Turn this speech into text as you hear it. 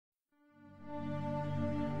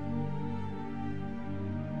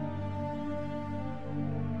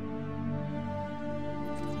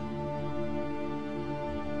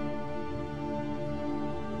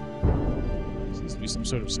be some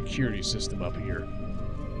sort of security system up here.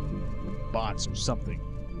 Bots or something.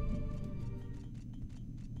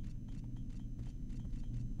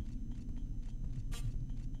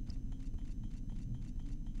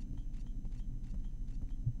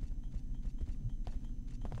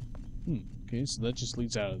 Okay, so that just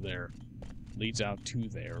leads out of there. Leads out to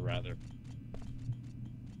there, rather.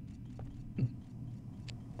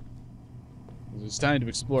 It's time to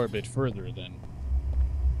explore a bit further, then.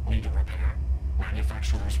 Need a repair?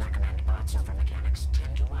 Manufacturers recommend bots over mechanics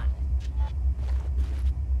 10 to 1.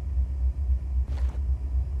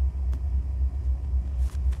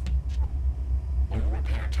 New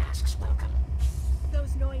repair tasks welcome.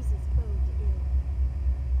 Those noises bode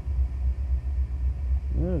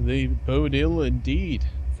ill. They bode ill indeed.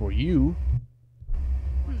 For you.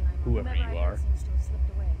 Whoever you are. Seems to have slipped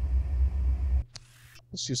away.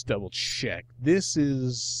 Let's just double check. This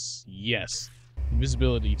is... yes.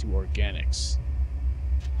 Invisibility to organics.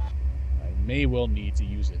 I may well need to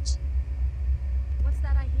use it. What's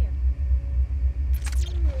that I hear?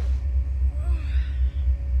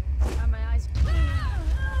 Are my eyes...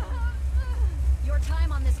 Your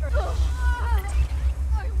time on this earth...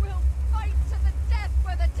 I will fight to the death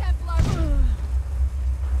for the Templar!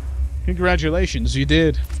 Congratulations, you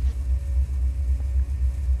did.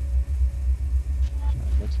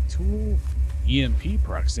 Multi-tool, EMP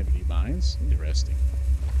proximity mines. Interesting.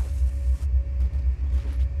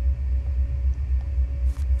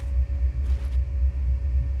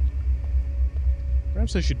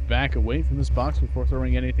 Perhaps I should back away from this box before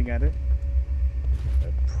throwing anything at it.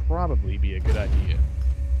 That'd probably be a good idea.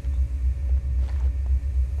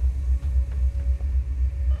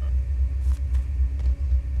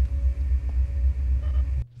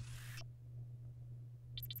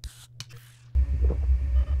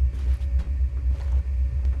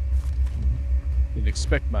 Didn't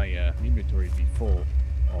expect my inventory to be full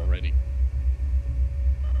already.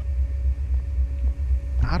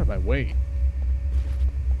 Out of my way.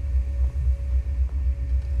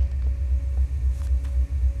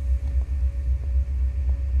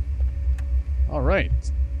 Alright.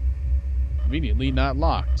 Conveniently not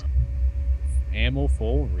locked. Ammo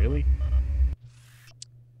full, really?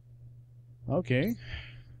 Okay.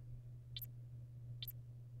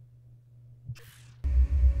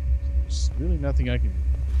 There's really nothing I can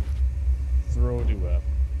throw to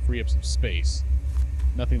free up some space.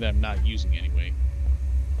 Nothing that I'm not using anyway.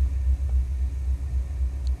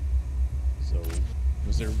 So,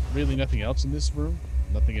 was there really nothing else in this room?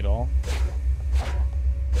 Nothing at all?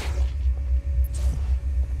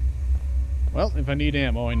 Well, if I need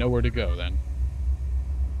ammo, I know where to go then.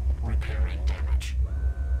 Repairing damage.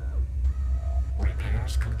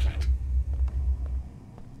 Repairs complete.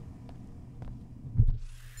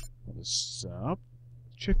 Let's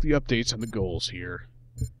check the updates on the goals here.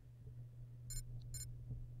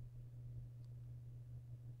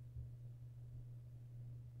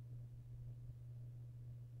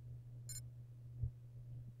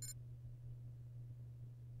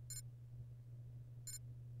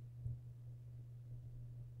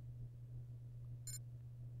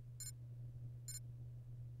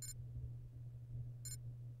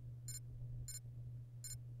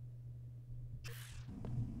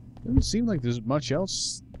 Doesn't seem like there's much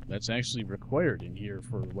else that's actually required in here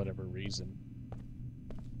for whatever reason.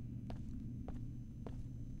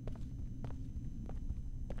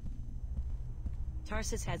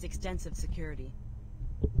 Tarsus has extensive security.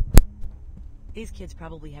 These kids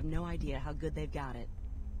probably have no idea how good they've got it.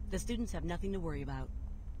 The students have nothing to worry about.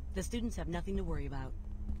 The students have nothing to worry about.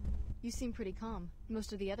 You seem pretty calm.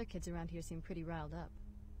 Most of the other kids around here seem pretty riled up.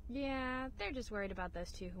 Yeah, they're just worried about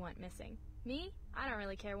those two who went missing. Me? I don't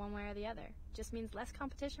really care one way or the other. Just means less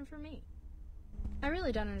competition for me. I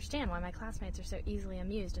really don't understand why my classmates are so easily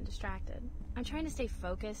amused and distracted. I'm trying to stay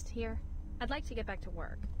focused here. I'd like to get back to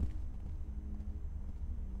work.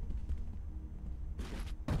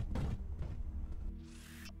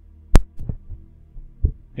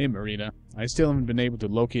 Hey Marina, I still haven't been able to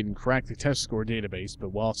locate and crack the test score database, but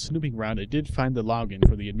while snooping around I did find the login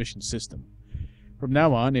for the admission system. From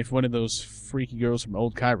now on, if one of those freaky girls from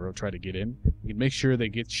Old Cairo try to get in, we can make sure they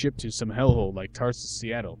get shipped to some hellhole like Tarsus,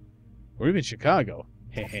 Seattle. Or even Chicago.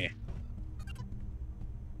 Heh.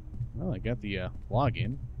 Well, I got the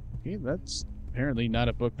login. Okay, that's apparently not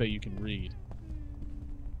a book that you can read.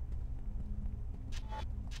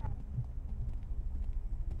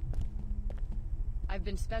 I've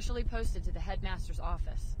been specially posted to the headmaster's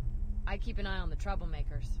office. I keep an eye on the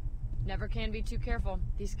troublemakers. Never can be too careful.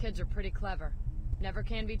 These kids are pretty clever. Never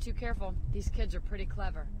can be too careful. These kids are pretty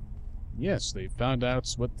clever. Yes, they found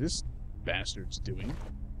out what this bastard's doing.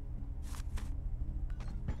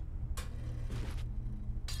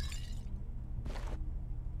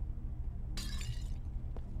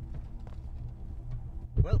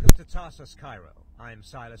 Tarsus Cairo. I'm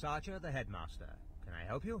Silas Archer, the headmaster. Can I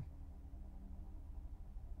help you?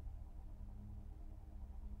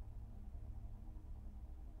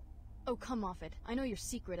 Oh, come off it. I know you're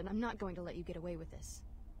secret, and I'm not going to let you get away with this.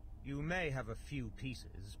 You may have a few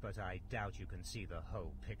pieces, but I doubt you can see the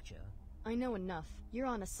whole picture. I know enough. You're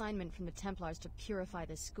on assignment from the Templars to purify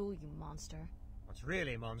this school, you monster. What's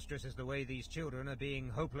really monstrous is the way these children are being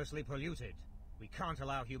hopelessly polluted. We can't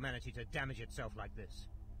allow humanity to damage itself like this.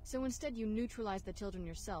 So instead you neutralize the children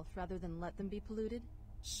yourself, rather than let them be polluted?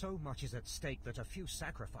 So much is at stake that a few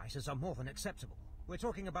sacrifices are more than acceptable. We're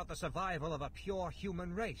talking about the survival of a pure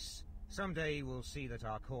human race. Someday we'll see that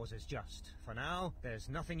our cause is just. For now, there's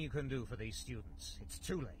nothing you can do for these students. It's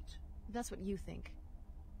too late. That's what you think.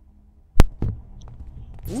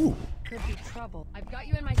 Ooh. Could be trouble. I've got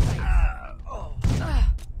you in my sights. Damn! Oh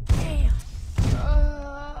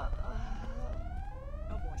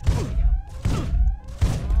boy, here we go.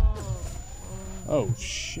 Oh,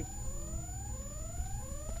 shit.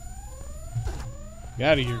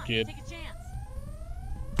 Get out of here, kid. Take a chance.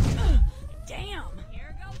 Damn!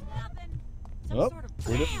 Here goes nothing. Oh,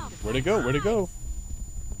 where'd it go? Where'd it go?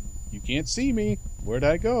 You can't see me. Where'd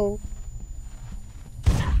I go?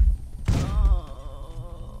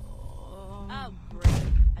 Oh, great.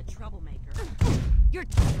 A troublemaker. You're...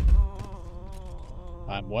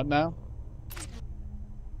 I'm what now?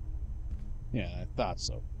 Yeah, I thought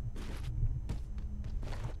so.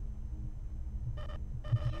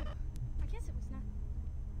 I guess it was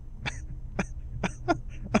not.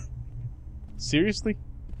 Seriously?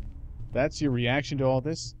 That's your reaction to all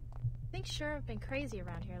this? Things sure have been crazy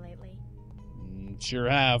around here lately. Sure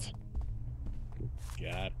have. Good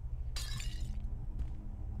God.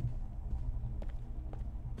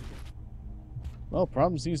 Well,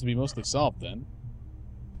 problem seems to be mostly solved then.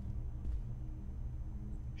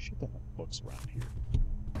 Shit, there are books around here.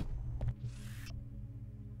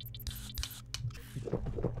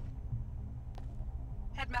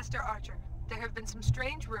 Headmaster Archer, there have been some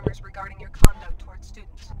strange rumors regarding your conduct towards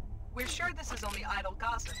students. We're sure this is only idle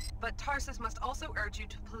gossip, but Tarsus must also urge you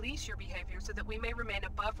to police your behavior so that we may remain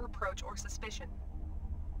above reproach or suspicion.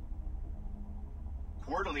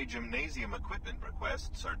 Quarterly gymnasium equipment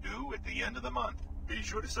requests are due at the end of the month. Be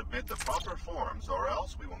sure to submit the proper forms, or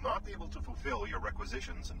else we will not be able to fulfill your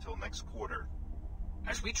requisitions until next quarter.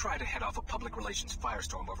 As we try to head off a public relations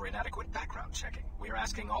firestorm over inadequate background checking, we are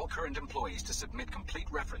asking all current employees to submit complete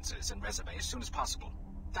references and resumes as soon as possible.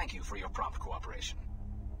 Thank you for your prompt cooperation.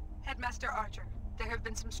 Headmaster Archer, there have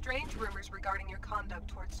been some strange rumors regarding your conduct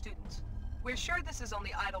towards students. We're sure this is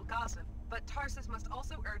only idle gossip, but Tarsus must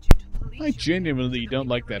also urge you to police... I genuinely don't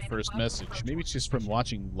like that first message. Maybe it's just from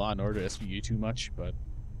watching Law & Order SVU too much, but...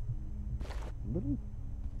 a little...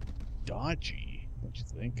 dodgy, don't you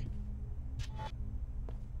think?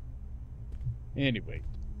 Anyway.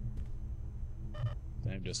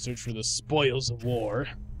 Time to search for the spoils of war.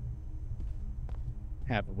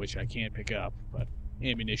 Half of which I can't pick up, but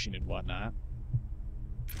ammunition and whatnot.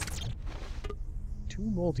 2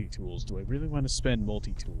 multi-tools. Do I really want to spend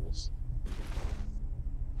multi-tools?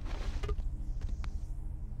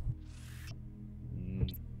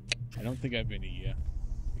 I don't think I have any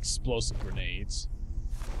explosive grenades.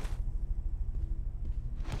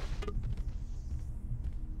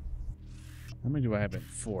 How many do I have in?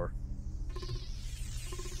 4.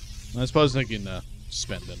 I suppose I can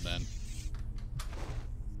spend them then.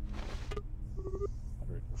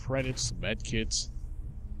 100 credits, medkits.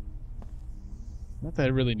 Not that I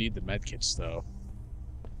really need the medkits, though.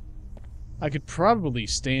 I could probably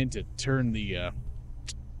stand to turn the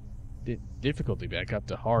difficulty back up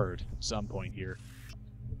to hard at some point here.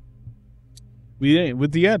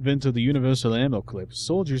 With the advent of the universal ammo clip,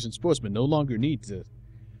 soldiers and sportsmen no longer need to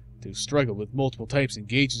struggle with multiple types and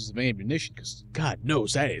gauges of ammunition, because God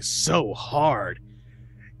knows that is so hard.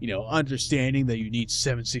 You know, understanding that you need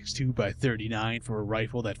 7.62 by 39 for a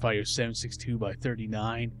rifle that fires 7.62 by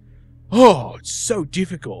 39. Oh, it's so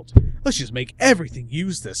difficult. Let's just make everything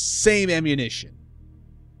use the same ammunition.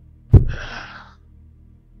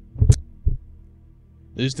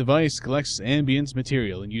 This device collects ambient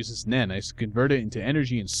material and uses nanites to convert it into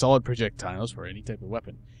energy and solid projectiles for any type of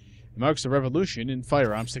weapon. It marks a revolution in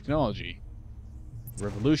firearms technology.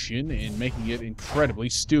 Revolution in making it incredibly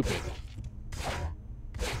stupid.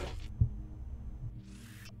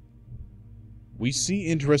 We see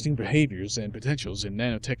interesting behaviors and potentials in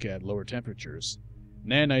nanotech at lower temperatures.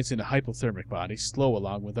 Nanites in a hypothermic body slow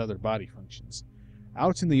along with other body functions.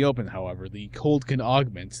 Out in the open, however, the cold can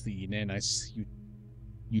augment the nanites'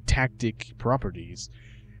 eutactic properties,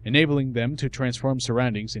 enabling them to transform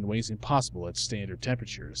surroundings in ways impossible at standard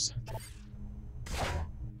temperatures.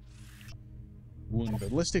 wound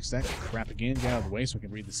ballistics, that crap again. Get out of the way so I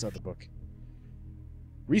can read this other book.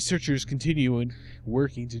 Researchers continue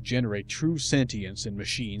working to generate true sentience in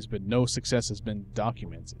machines, but no success has been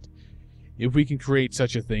documented. If we can create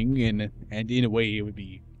such a thing, and in a way it would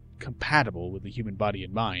be compatible with the human body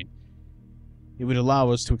and mind, it would allow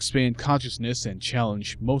us to expand consciousness and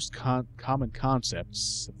challenge most common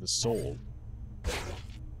concepts of the soul.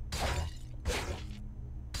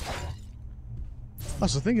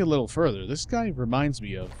 Also, thinking a little further, this guy reminds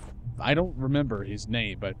me of... I don't remember his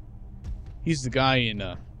name, but he's the guy in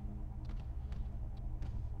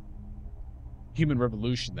Human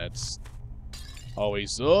Revolution that's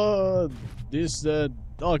always, this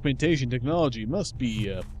augmentation technology must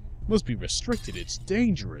be restricted. It's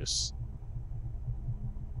dangerous.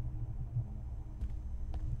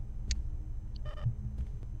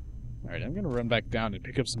 Alright, I'm gonna run back down and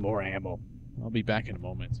pick up some more ammo. I'll be back in a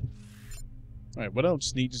moment. Alright, what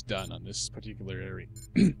else needs done on this particular area?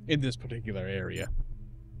 In this particular area.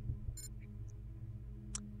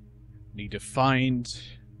 Need to find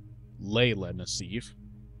Layla Nassif.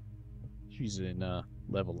 She's in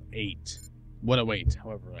level 8. 108.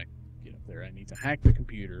 However I get up there, I need to hack the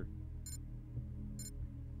computer.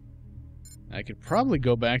 I could probably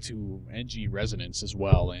go back to NG Resonance as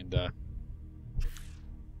well and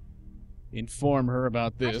inform her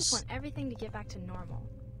about this. I just want everything to get back to normal.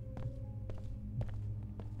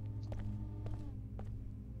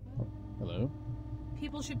 Hello?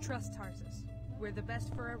 People should trust Tarsus. We're the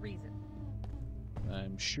best for a reason.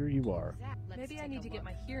 I'm sure you are. Maybe I need to get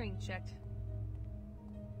my hearing checked.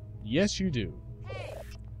 Yes, you do.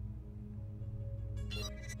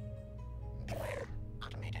 Beware.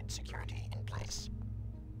 Automated security in place.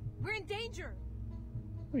 We're in danger!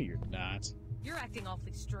 No, you're not. You're acting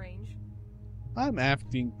awfully strange. I'm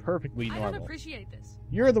acting perfectly I normal. don't appreciate this.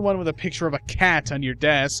 You're the one with a picture of a cat on your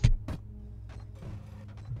desk.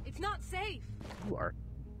 It's not safe. You are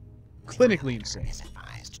clinically insane. Is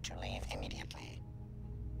advised to leave immediately.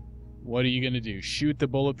 What are you gonna do? Shoot the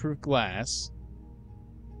bulletproof glass?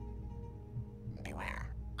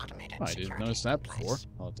 Beware. Automated Oh, I didn't security notice that in before. place.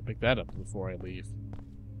 I'll have to pick that up before I leave.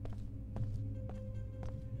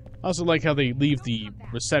 I also like how they leave the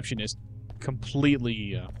receptionist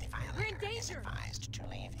completely, We're in danger. Advised to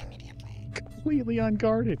leave immediately. completely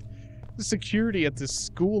unguarded. The security at this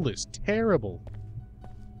school is terrible.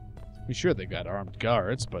 I'm sure they got armed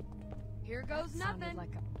guards, but Here goes nothing. Like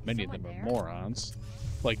many of them are morons.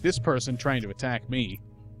 Like this person trying to attack me.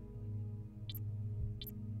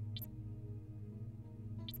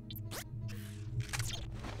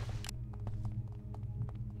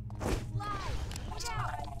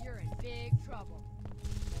 You're in big trouble.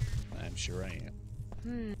 I'm sure I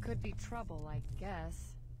am. Could be trouble, I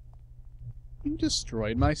guess. You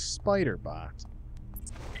destroyed my spider bot.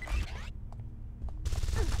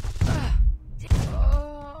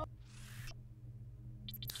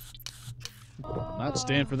 Will not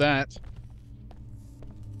stand for that.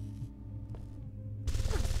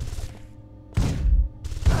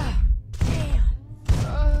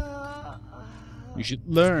 You should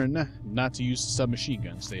learn not to use submachine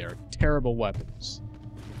guns. They are terrible weapons.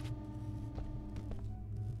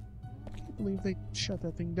 I can't believe they shut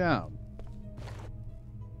that thing down.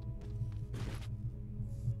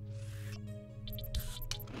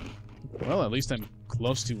 Well, at least I'm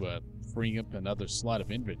close to freeing up another slot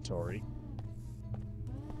of inventory.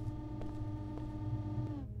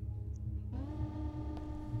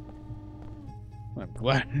 I'm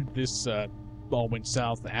glad this all went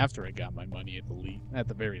south after I got my money at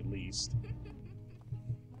the very least.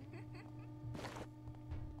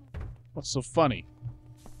 What's so funny?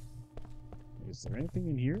 Is there anything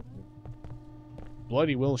in here?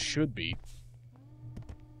 Bloody well should be.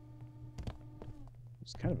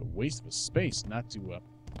 It's kind of a waste of a space not to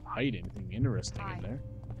hide anything interesting in there.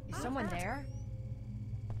 Is someone there?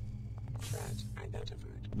 Threat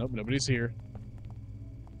identified. Nope, nobody's here.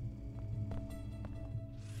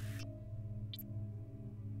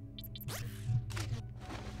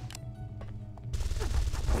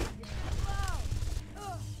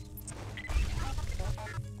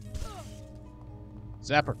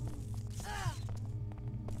 Zapper.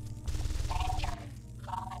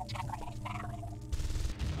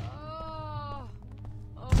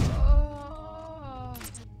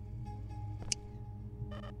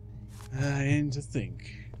 And to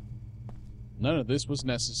think, none of this was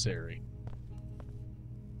necessary.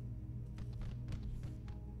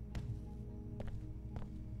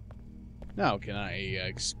 Now, can I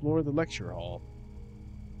explore the lecture hall?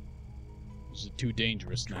 Is it too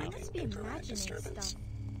dangerous now? I must be imagining stuff.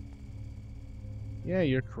 Yeah,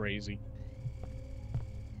 you're crazy.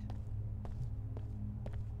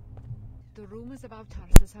 the rumors about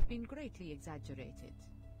Tarsus have been greatly exaggerated.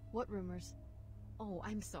 What rumors? Oh,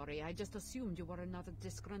 I'm sorry. I just assumed you were another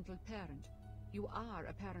disgruntled parent. You are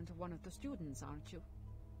a parent of one of the students, aren't you?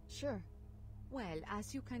 Sure. Well,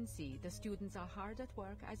 as you can see, the students are hard at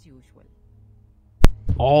work as usual.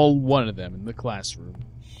 All one of them in the classroom.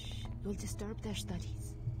 Shh, you'll disturb their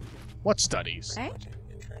studies. What studies? Eh?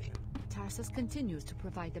 Tarsus continues to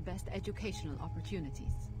provide the best educational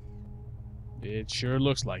opportunities. It sure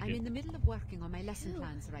looks like I'm it. in the middle of working on my lesson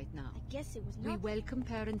plans right now. I guess it was We not... welcome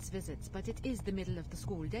parents' visits, but it is the middle of the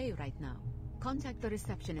school day right now. Contact the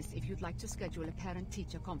receptionist if you'd like to schedule a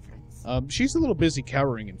parent-teacher conference. She's a little busy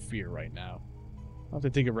cowering in fear right now. I'll have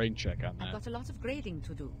to take a rain check on I've that. got a lot of grading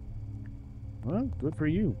to do. Well, good for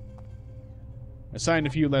you. Assign a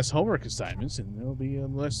few less homework assignments, and there'll be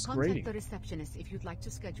less Contact grading. the receptionist if you'd like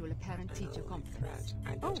to schedule a parent-teacher conference.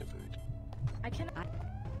 Oh, I cannot.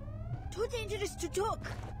 Too dangerous to talk.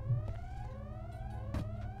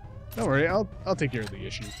 Don't worry, I'll take care of the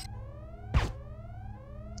issue.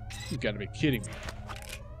 You've got to be kidding me.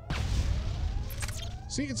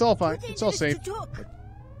 See, it's all fine. It's all safe. But, God,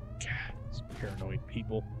 these paranoid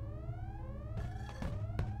people.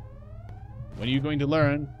 When are you going to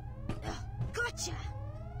learn? Gotcha.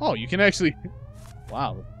 Oh, you can actually...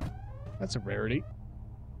 Wow. That's a rarity.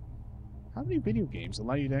 How many video games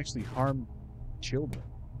allow you to actually harm children?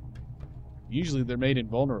 Usually they're made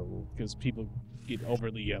invulnerable because people get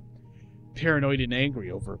overly paranoid and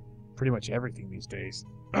angry over pretty much everything these days.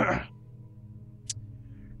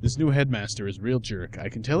 This new headmaster is a real jerk. I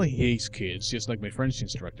can tell he hates kids, just like my French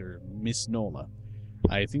instructor, Miss Nola.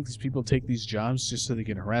 I think these people take these jobs just so they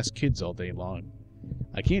can harass kids all day long.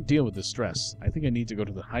 I can't deal with the stress. I think I need to go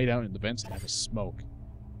to the hideout in the vents and have a smoke.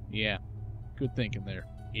 Yeah, good thinking there,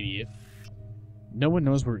 idiot. No one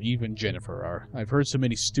knows where Eve and Jennifer are. I've heard so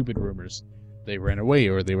many stupid rumors. They ran away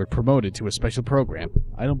or they were promoted to a special program.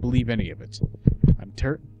 I don't believe any of it. I'm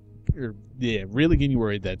really getting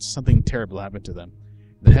worried that something terrible happened to them.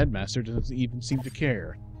 The headmaster doesn't even seem to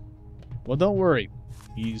care. Well, don't worry.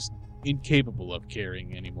 He's incapable of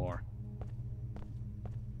caring anymore.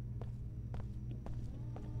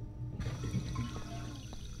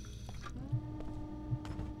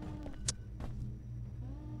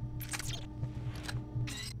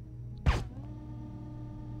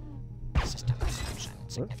 System disruption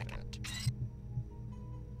significant.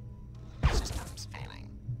 Systems failing.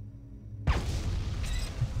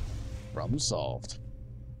 Problem solved.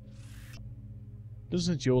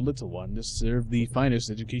 Doesn't your little one deserve the finest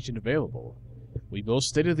education available? We boast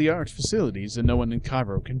state-of-the-art facilities that no one in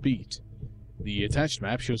Cairo can beat. The attached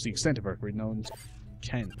map shows the extent of our renowned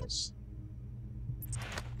canvas.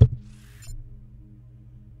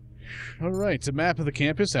 Alright, a map of the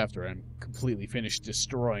campus after I'm completely finished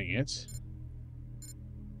destroying it.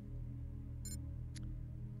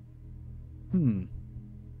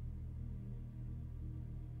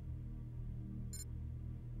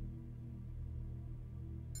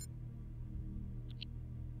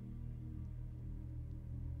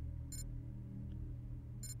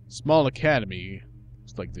 Small academy.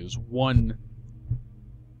 Looks like there's one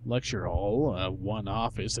lecture hall, one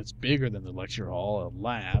office that's bigger than the lecture hall, a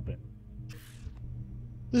lab, and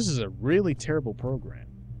this is a really terrible program.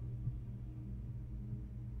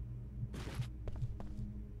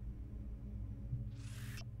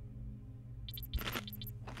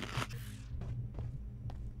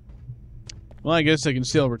 Well, I guess I can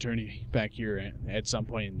still return back here at some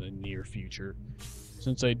point in the near future,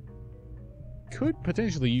 since I could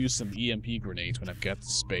potentially use some EMP grenades when I've got the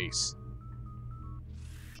space.